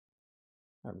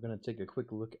We're going to take a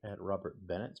quick look at Robert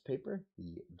Bennett's paper,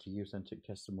 the Geocentric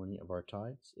Testimony of Our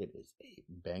Tides. It is a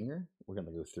banger. We're going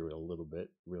to go through it a little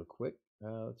bit real quick.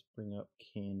 Let's bring up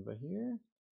Canva here.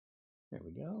 There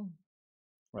we go.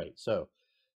 Right, so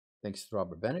thanks to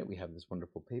Robert Bennett, we have this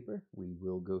wonderful paper. We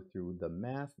will go through the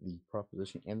math, the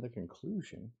proposition, and the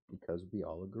conclusion because we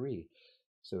all agree.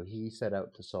 So he set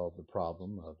out to solve the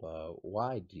problem of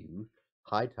why do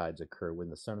high tides occur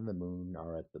when the sun and the moon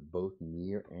are at the both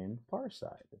near and far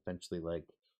side. Essentially, like,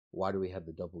 why do we have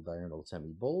the double diurnal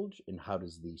semi-bulge, and how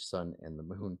does the sun and the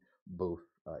moon both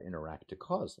interact to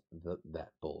cause that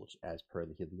bulge as per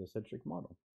the heliocentric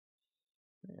model?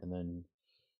 And then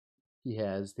he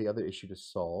has the other issue to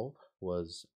solve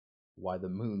was why the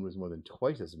moon was more than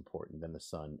twice as important than the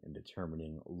sun in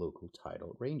determining local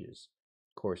tidal ranges.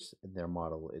 Of course, in their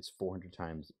model, it's 400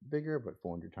 times bigger, but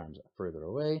 400 times further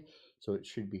away, so it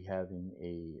should be having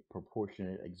a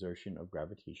proportionate exertion of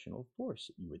gravitational force,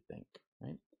 you would think,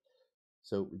 right?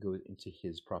 So we go into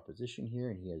his proposition here,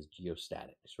 and he has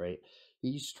geostatics, right?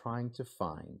 He's trying to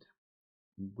find,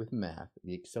 with math,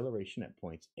 the acceleration at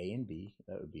points A and B,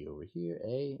 that would be over here,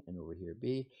 A, and over here,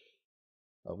 B,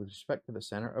 with respect to the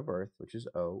center of Earth, which is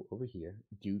O over here,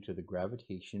 due to the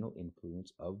gravitational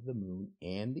influence of the moon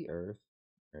and the Earth,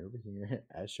 right over here,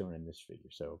 as shown in this figure.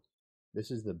 So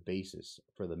this is the basis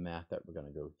for the math that we're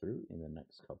going to go through in the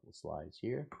next couple of slides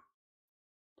here.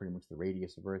 Pretty much the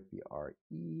radius of Earth be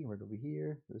RE, right over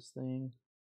here, this thing,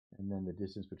 and then the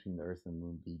distance between the Earth and the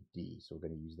moon be D. So we're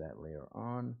going to use that later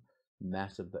on.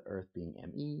 Mass of the Earth being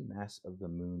ME, mass of the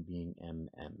moon being MM.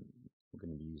 We're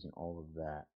going to be using all of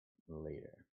that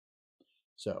later.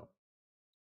 So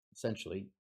essentially,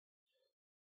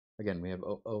 again, we have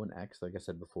O and X, like I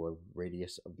said before,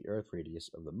 radius of the Earth,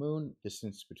 radius of the moon,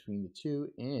 distance between the two,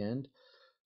 and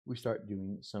we start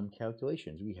doing some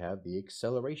calculations. We have the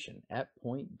acceleration at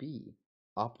point B,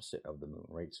 opposite of the moon,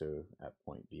 right? So at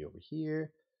point B over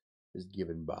here is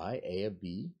given by A of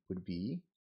B would be,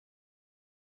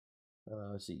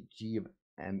 let's see, G of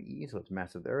ME, so it's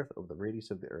mass of the Earth over the radius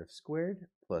of the Earth squared,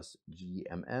 plus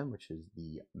GMM, which is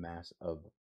the mass of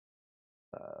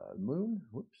moon,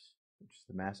 which is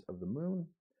the mass of the moon,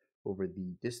 over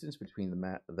the distance between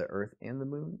the Earth and the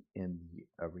moon, and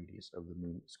the radius of the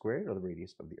moon squared, or the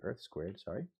radius of the Earth squared,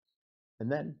 sorry.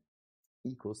 And then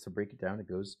equals, to break it down, it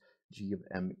goes G of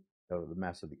M, the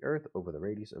mass of the Earth over the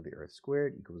radius of the Earth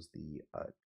squared, equals the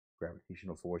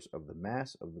gravitational force of the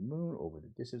mass of the moon over the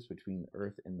distance between the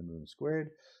Earth and the moon squared,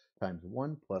 times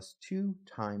 1 plus 2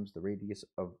 times the radius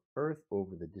of Earth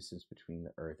over the distance between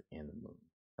the Earth and the moon.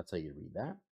 That's how you read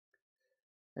that.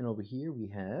 And over here we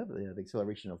have the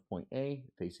acceleration of point A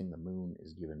facing the moon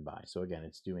is given by. So again,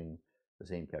 it's doing the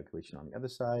same calculation on the other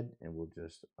side, and we'll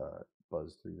just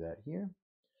buzz through that here.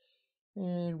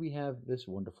 And we have this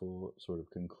wonderful sort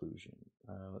of conclusion.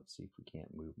 Let's see if we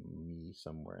can't move me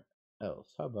somewhere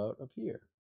else. How about up here?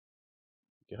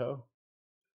 Go.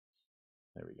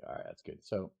 There we go. All right, that's good.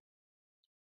 So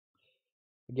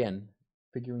again,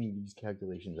 figuring these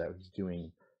calculations out, he's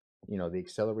doing, the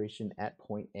acceleration at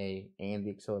point A and the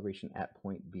acceleration at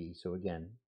point B. So again,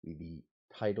 the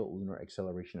tidal lunar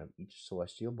acceleration of each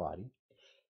celestial body.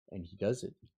 And he does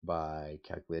it by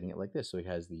calculating it like this. So he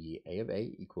has the A of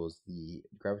A equals the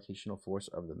gravitational force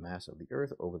of the mass of the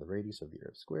Earth over the radius of the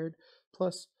Earth squared,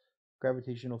 plus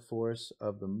gravitational force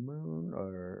of the moon,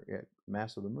 or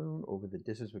mass of the moon over the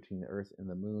distance between the Earth and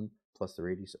the moon, plus the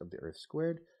radius of the Earth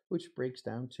squared, which breaks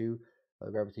down to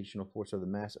gravitational force of the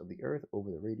mass of the Earth over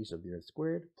the radius of the Earth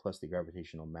squared, plus the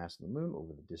gravitational mass of the moon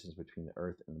over the distance between the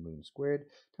Earth and the moon squared,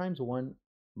 times 1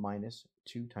 minus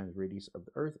 2 times radius of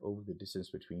the Earth over the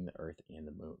distance between the Earth and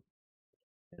the moon.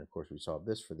 And of course, we solve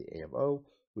this for the A of O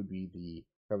would be the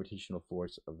gravitational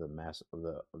force of the mass of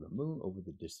the moon over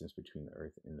the distance between the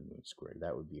Earth and the moon squared.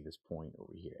 That would be this point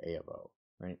over here, A of O,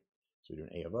 right? So we're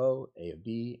doing A of O, A of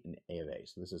D, and A of A.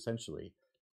 So this essentially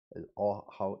is all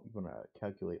how you're going to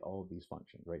calculate all of these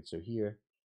functions, right? So here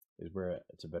is where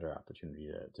it's a better opportunity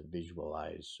to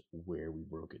visualize where we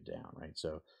broke it down, right?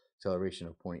 So acceleration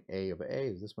of point A of A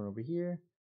is this one over here,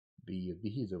 B of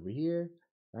B is over here,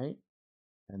 right?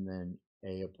 And then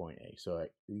A of point A. So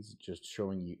these are just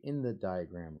showing you in the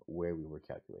diagram where we were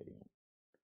calculating it.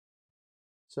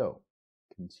 So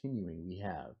continuing, we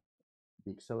have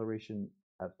the acceleration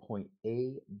at point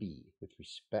A, B with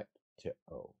respect to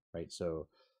O, right? So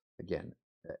again,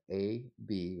 A,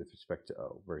 B with respect to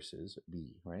O versus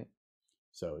B, right?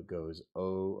 So it goes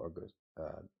O, or goes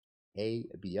A,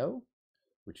 B, O,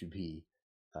 which would be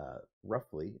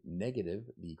roughly negative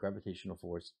the gravitational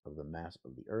force of the mass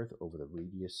of the Earth over the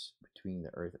radius between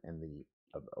the Earth and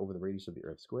over the radius of the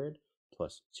Earth squared,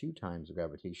 plus 2 times the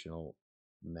gravitational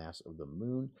mass of the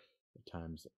moon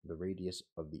times the radius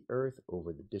of the Earth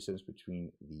over the distance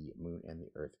between the moon and the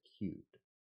Earth cubed,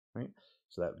 right?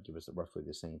 So that would give us roughly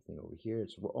the same thing over here.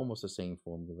 It's almost the same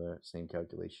formula, same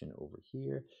calculation over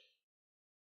here.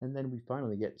 And then we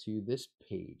finally get to this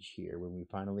page here when we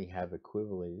finally have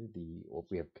equivalated or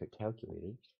we have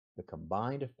calculated the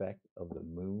combined effect of the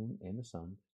moon and the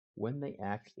sun when they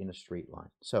act in a straight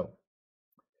line. So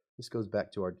this goes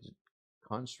back to our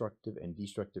constructive and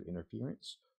destructive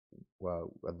interference,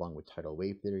 along with tidal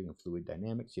wave theory and fluid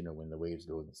dynamics. When the waves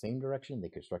go in the same direction, they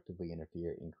constructively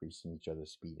interfere, increasing each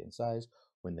other's speed and size.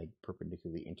 When they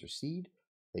perpendicularly intercede,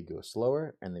 they go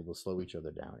slower, and they will slow each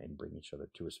other down and bring each other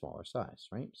to a smaller size,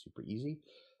 right? Super easy.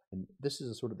 And this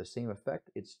is sort of the same effect.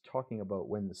 It's talking about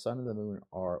when the sun and the moon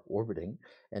are orbiting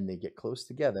and they get close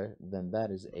together, then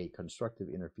that is a constructive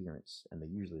interference, and they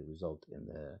usually result in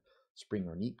the spring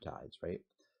or neap tides, right?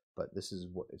 But this is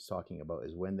what it's talking about,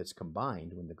 is when it's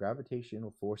combined, when the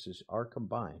gravitational forces are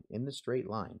combined in the straight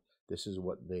line, this is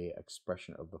what the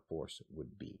expression of the force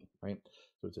would be, right?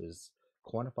 So it says,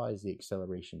 quantifies the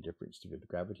acceleration difference due to the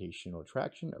gravitational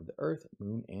attraction of the Earth,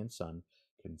 moon, and sun,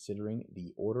 considering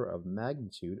the order of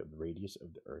magnitude of the radius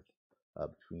of the Earth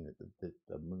between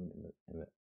the moon and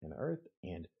the Earth,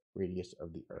 and radius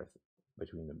of the Earth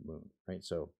between the moon, right?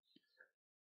 So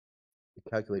it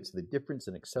calculates the difference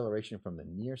in acceleration from the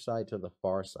near side to the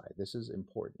far side. This is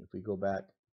important. If we go back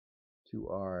to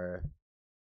our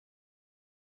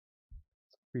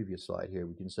previous slide here,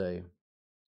 we can say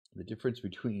the difference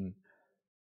between,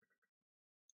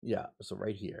 so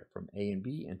right here, from A and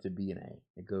B and to B and A,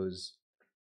 it goes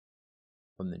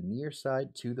from the near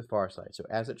side to the far side. So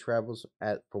as it travels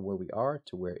from where we are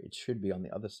to where it should be on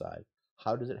the other side,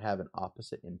 how does it have an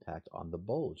opposite impact on the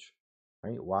bulge,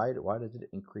 right? Why does it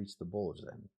increase the bulge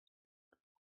then?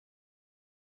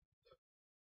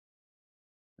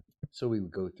 So we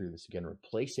would go through this again,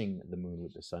 replacing the moon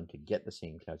with the sun to get the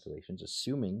same calculations,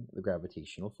 assuming the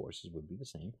gravitational forces would be the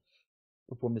same.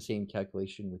 Perform the same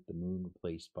calculation with the moon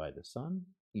replaced by the sun.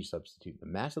 You substitute the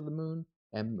mass of the moon,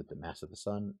 m, with the mass of the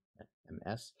sun,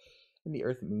 ms, and the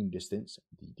Earth-Moon distance,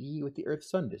 dd, with the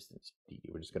Earth-Sun distance,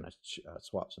 dd. We're just going to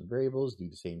swap some variables, do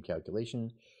the same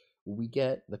calculation. We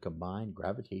get the combined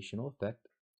gravitational effect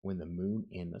when the moon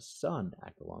and the sun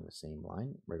act along the same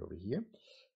line, right over here.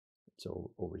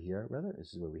 So over here, rather,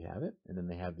 this is where we have it. And then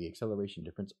they have the acceleration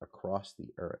difference across the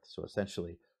Earth. So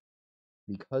essentially,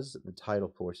 because the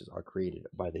tidal forces are created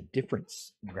by the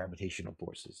difference in gravitational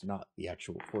forces, not the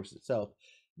actual force itself,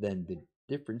 then the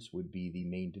difference would be the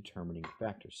main determining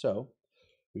factor. So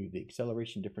we have the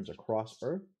acceleration difference across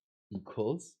Earth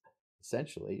equals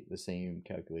essentially the same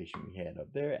calculation we had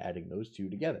up there, adding those two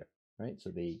together, right? So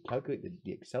they calculate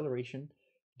the acceleration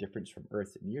difference from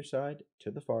Earth's near side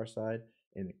to the far side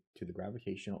and to the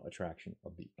gravitational attraction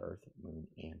of the Earth, moon,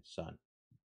 and sun.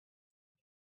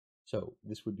 So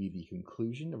this would be the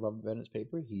conclusion of Robert Bennett's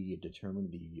paper. He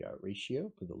determined the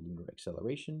ratio for the lunar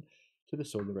acceleration to the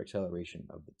solar acceleration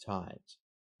of the tides.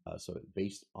 So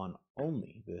based on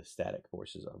only the static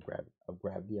forces of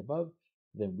gravity above,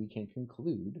 then we can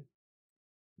conclude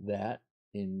that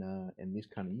in these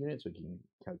kind of units, we can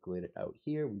calculate it out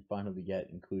here. We finally get,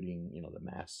 including the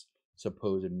mass,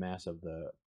 supposed mass of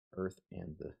the Earth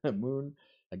and the moon.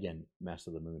 Again, mass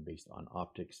of the moon based on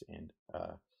optics, and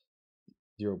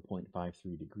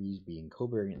 0.53 degrees being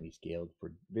covariantly scaled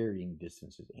for varying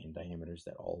distances and diameters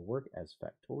that all work as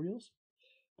factorials.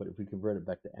 But if we convert it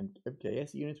back to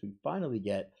MKS units, we finally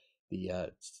get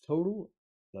the total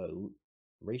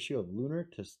ratio of lunar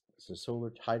to solar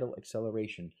tidal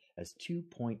acceleration as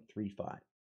 2.35.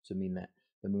 So mean that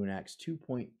the moon acts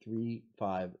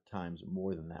 2.35 times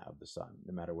more than that of the sun,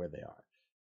 no matter where they are.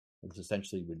 This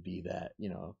essentially would be that,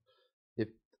 if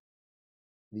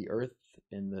the Earth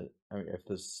and if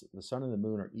the sun and the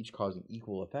moon are each causing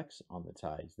equal effects on the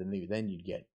tides, then you'd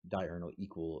get diurnal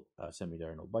equal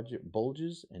semi-diurnal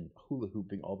bulges and hula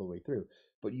hooping all the way through.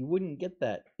 But you wouldn't get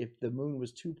that if the moon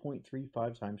was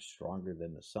 2.35 times stronger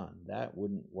than the sun. That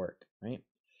wouldn't work, right?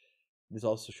 This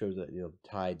also shows that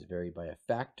tides vary by a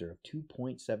factor of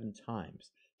 2.7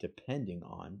 times depending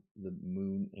on the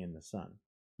moon and the sun.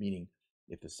 Meaning,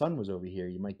 if the sun was over here,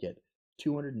 you might get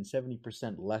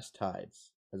 270% less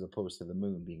tides as opposed to the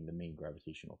moon being the main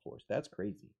gravitational force. That's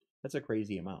crazy. That's a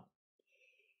crazy amount.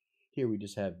 Here we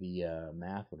just have the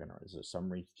math. We're gonna, as a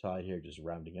summary tide here, just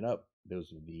rounding it up.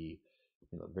 Those are the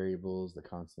variables, the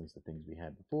constants, the things we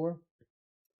had before.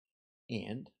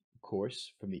 And of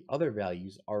course, from the other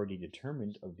values already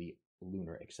determined of the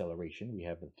lunar acceleration, we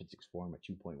have the physics form at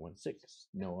 2.16,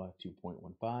 NOAA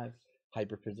 2.15,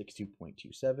 Hyperphysics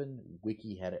 2.27,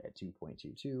 Wiki had it at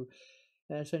 2.22,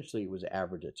 And essentially, it was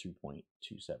average at 2.27.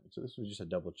 So this was just a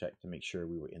double check to make sure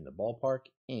we were in the ballpark,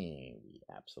 and we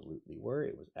absolutely were.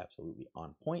 It was absolutely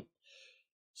on point.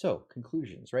 So,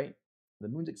 conclusions, right? The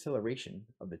moon's acceleration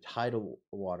of the tidal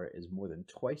water is more than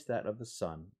twice that of the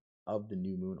sun of the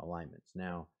new moon alignments.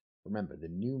 Now, remember, the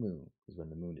new moon is when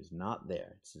the moon is not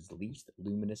there. It's its least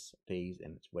luminous phase,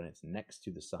 and it's when it's next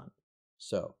to the sun.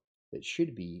 So, it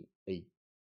should be a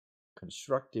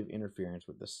constructive interference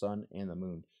with the sun and the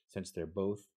moon since they're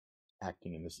both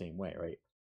acting in the same way, right?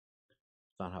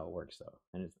 It's not how it works, though.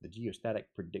 And the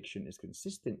geostatic prediction is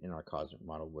consistent in our cosmic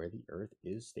model where the Earth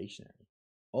is stationary.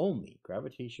 Only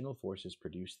gravitational forces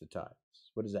produce the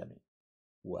tides. What does that mean?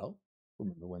 Well,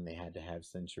 remember when they had to have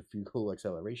centrifugal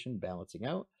acceleration balancing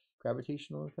out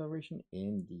gravitational acceleration?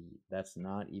 Indeed, that's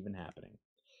not even happening.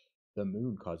 The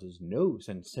moon causes no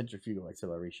centrifugal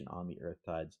acceleration on the Earth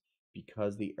tides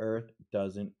because the Earth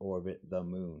doesn't orbit the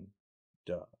moon.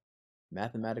 Duh.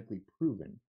 Mathematically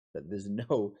proven that there's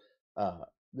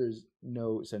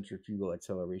no centrifugal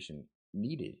acceleration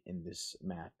needed in this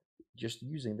math, just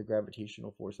using the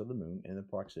gravitational force of the moon and the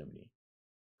proximity.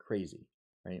 Crazy,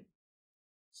 right?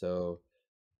 So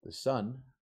the sun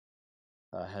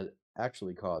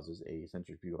actually causes a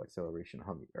centrifugal acceleration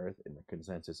on the Earth in the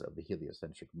consensus of the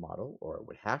heliocentric model, or it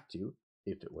would have to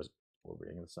if it was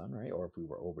orbiting the sun, right? Or if we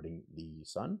were orbiting the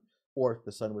sun, or if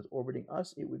the sun was orbiting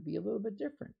us, it would be a little bit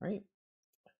different, right?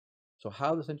 So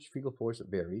how the centrifugal force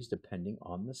varies depending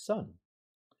on the sun.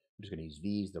 I'm just going to use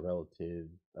V as the relative,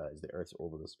 as the Earth's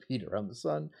orbital speed around the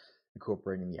sun,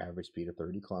 incorporating the average speed of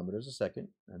 30 kilometers a second,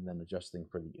 and then adjusting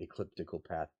for the elliptical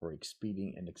path for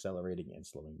speeding and accelerating and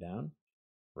slowing down,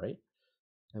 right?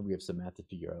 And we have some math to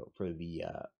figure out for the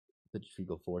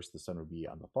centrifugal force. The sun would be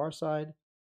on the far side,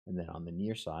 and then on the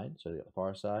near side. So the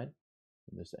far side,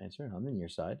 and this answer, and on the near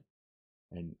side,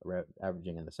 and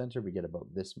averaging in the center, we get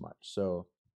about this much. So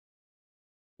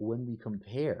when we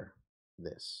compare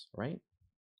this, right,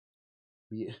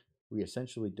 we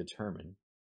essentially determine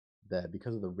that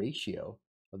because of the ratio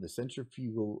of the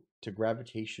centrifugal to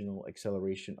gravitational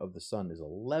acceleration of the sun is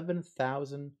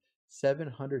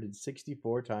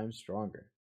 11,764 times stronger.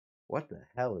 What the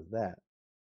hell is that?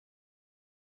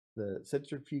 The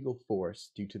centrifugal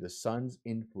force due to the sun's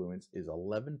influence is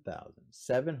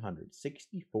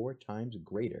 11,764 times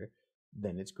greater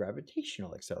than its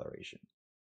gravitational acceleration.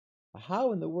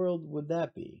 How in the world would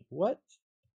that be? What?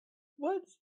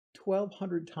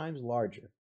 1,200 times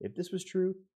larger. If this was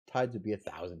true, tides would be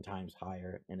 1,000 times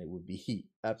higher, and it would be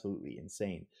absolutely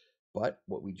insane. But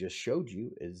what we just showed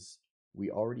you is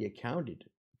we already accounted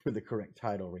for the correct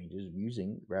tidal ranges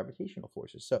using gravitational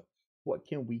forces. So what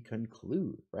can we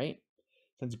conclude, right?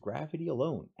 Since gravity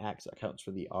alone accounts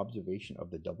for the observation of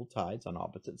the double tides on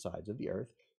opposite sides of the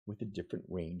Earth with a different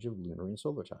range of lunar and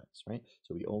solar tides, right?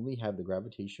 So we only have the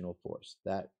gravitational force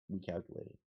that we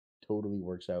calculated. Totally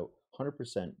works out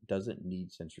 100%, doesn't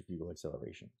need centrifugal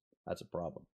acceleration. That's a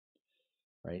problem,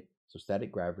 right? So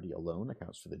static gravity alone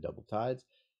accounts for the double tides.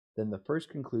 Then the first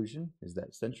conclusion is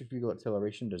that centrifugal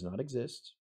acceleration does not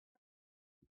exist,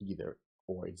 either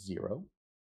or it's zero.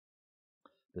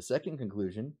 The second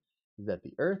conclusion is that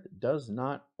the Earth does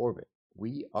not orbit.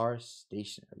 We are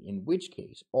stationary, in which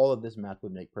case all of this math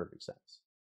would make perfect sense.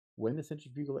 When the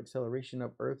centrifugal acceleration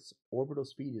of Earth's orbital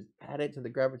speed is added to the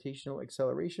gravitational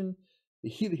acceleration, the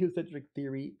heliocentric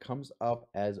theory comes up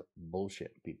as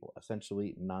bullshit, people.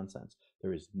 Essentially nonsense.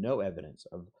 There is no evidence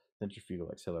of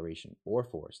centrifugal acceleration or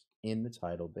force in the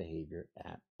tidal behavior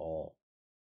at all.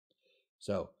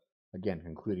 So, again,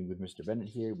 concluding with Mr. Bennett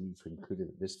here, we concluded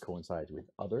that this coincides with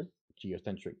other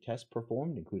geocentric tests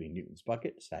performed, including Newton's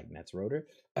bucket, Sagnet's rotor,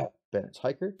 Bennett's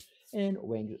hiker, and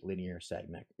Wang's linear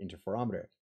Sagnac interferometer,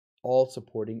 all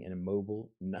supporting an immobile,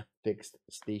 not fixed,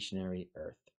 stationary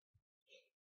Earth.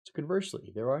 So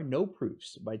conversely, there are no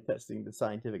proofs by testing the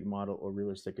scientific model or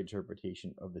realistic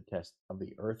interpretation of the test of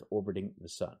the Earth orbiting the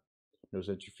Sun. No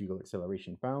centrifugal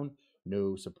acceleration found,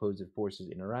 no supposed forces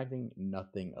interacting,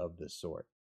 nothing of the sort.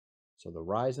 So the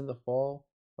rise and the fall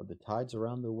of the tides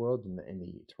around the world and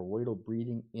the toroidal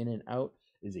breathing in and out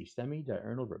is a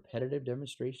semi-diurnal repetitive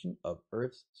demonstration of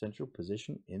Earth's central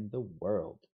position in the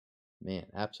world. Man,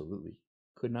 absolutely.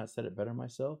 Could not said it better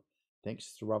myself.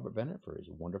 Thanks to Robert Bennett for his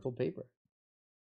wonderful paper.